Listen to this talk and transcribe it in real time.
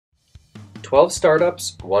12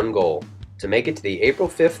 startups, one goal: to make it to the April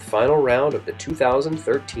 5th final round of the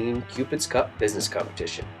 2013 Cupid's Cup business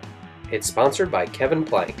competition. It's sponsored by Kevin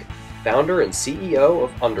Plank, founder and CEO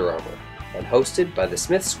of Under Armour, and hosted by the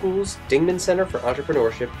Smith School's Dingman Center for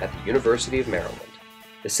Entrepreneurship at the University of Maryland.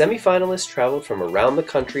 The semifinalists traveled from around the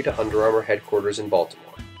country to Under Armour headquarters in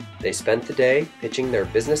Baltimore. They spent the day pitching their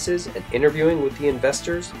businesses and interviewing with the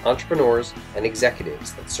investors, entrepreneurs, and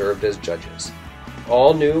executives that served as judges.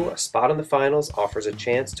 All knew a spot in the finals offers a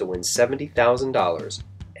chance to win $70,000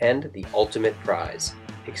 and the ultimate prize: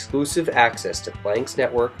 exclusive access to Plank's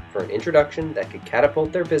network for an introduction that could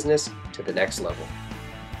catapult their business to the next level.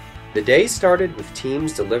 The day started with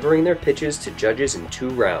teams delivering their pitches to judges in 2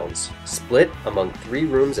 rounds, split among 3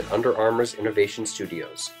 rooms at Under Armour's Innovation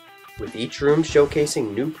Studios. With each room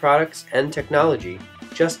showcasing new products and technology,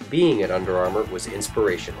 just being at Under Armour was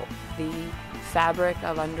inspirational. The fabric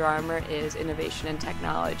of Under Armour is innovation and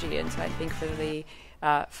technology, and so I think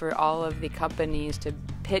for all of the companies to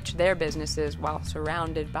pitch their businesses while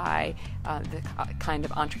surrounded by the kind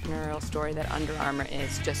of entrepreneurial story that Under Armour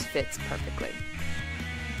is just fits perfectly.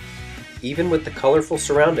 Even with the colorful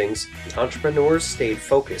surroundings, the entrepreneurs stayed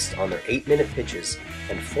focused on their 8-minute pitches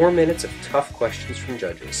and 4 minutes of tough questions from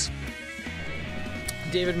judges.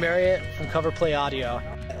 David Marriott from Cover Play Audio.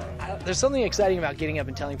 There's something exciting about getting up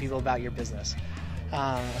and telling people about your business,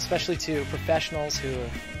 especially to professionals who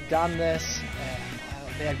have done this.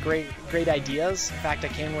 They had great ideas. In fact, I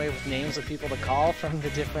came away with names of people to call from the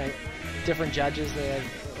different judges. They had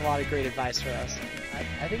a lot of great advice for us.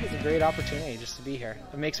 I think it's a great opportunity just to be here.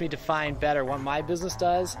 It makes me define better what my business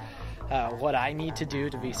does, what I need to do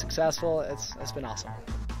to be successful. It's been awesome.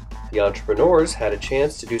 The entrepreneurs had a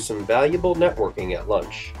chance to do some valuable networking at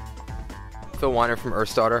lunch. Phil Weiner from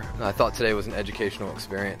Earthstarter. I thought today was an educational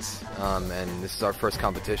experience, and this is our first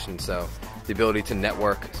competition, so the ability to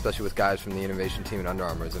network, especially with guys from the innovation team at Under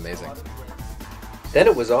Armour, is amazing. Then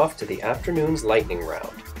it was off to the afternoon's lightning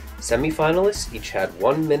round. Semi-finalists each had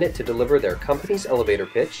 1 minute to deliver their company's elevator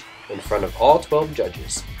pitch in front of all 12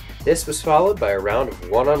 judges. This was followed by a round of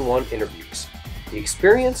one-on-one interviews. The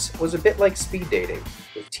experience was a bit like speed dating,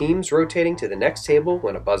 with teams rotating to the next table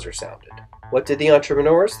when a buzzer sounded. What did the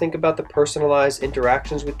entrepreneurs think about the personalized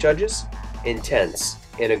interactions with judges? Intense,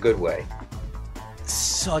 in a good way.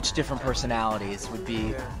 Such different personalities would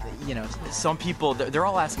be, some people, they're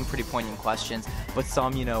all asking pretty poignant questions, but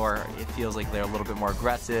some, it feels like they're a little bit more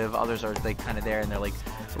aggressive. Others are like kind of there and they're like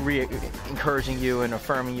encouraging you and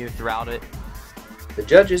affirming you throughout it. The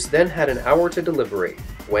judges then had an hour to deliberate,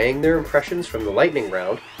 weighing their impressions from the lightning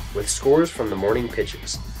round with scores from the morning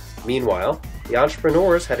pitches. Meanwhile, the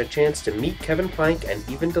entrepreneurs had a chance to meet Kevin Plank and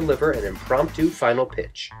even deliver an impromptu final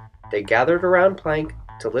pitch. They gathered around Plank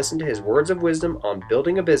to listen to his words of wisdom on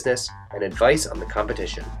building a business and advice on the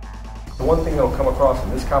competition. The one thing that will come across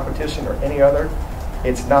in this competition or any other,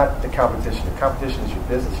 it's not the competition. The competition is your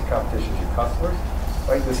business, your competition is your customers.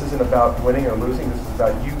 Right? This isn't about winning or losing, this is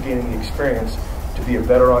about you gaining the experience to be a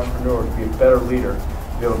better entrepreneur, to be a better leader,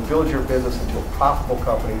 to be able to build your business into a profitable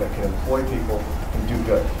company that can employ people and do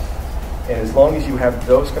good. And as long as you have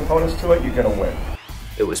those components to it, you're going to win.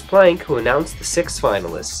 It was Plank who announced the 6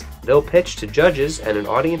 finalists. They'll pitch to judges and an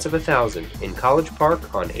audience of 1,000 in College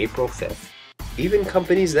Park on April 5th. Even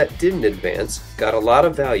companies that didn't advance got a lot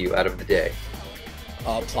of value out of the day.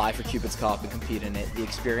 Apply for Cupid's Cup and compete in it. The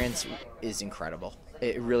experience is incredible.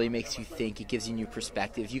 It really makes you think. It gives you new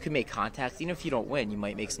perspective. You can make contacts. Even if you don't win, you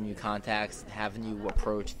might make some new contacts, have a new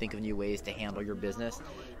approach, think of new ways to handle your business,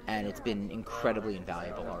 and it's been incredibly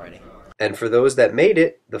invaluable already. And for those that made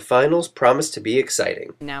it, the finals promised to be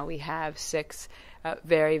exciting. Now we have 6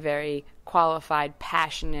 very, very qualified,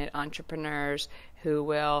 passionate entrepreneurs who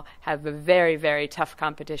will have a very, very tough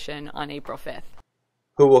competition on April 5th.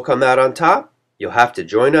 Who will come out on top? You'll have to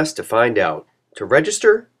join us to find out. To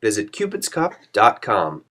register, visit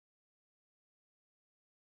cupidscup.com.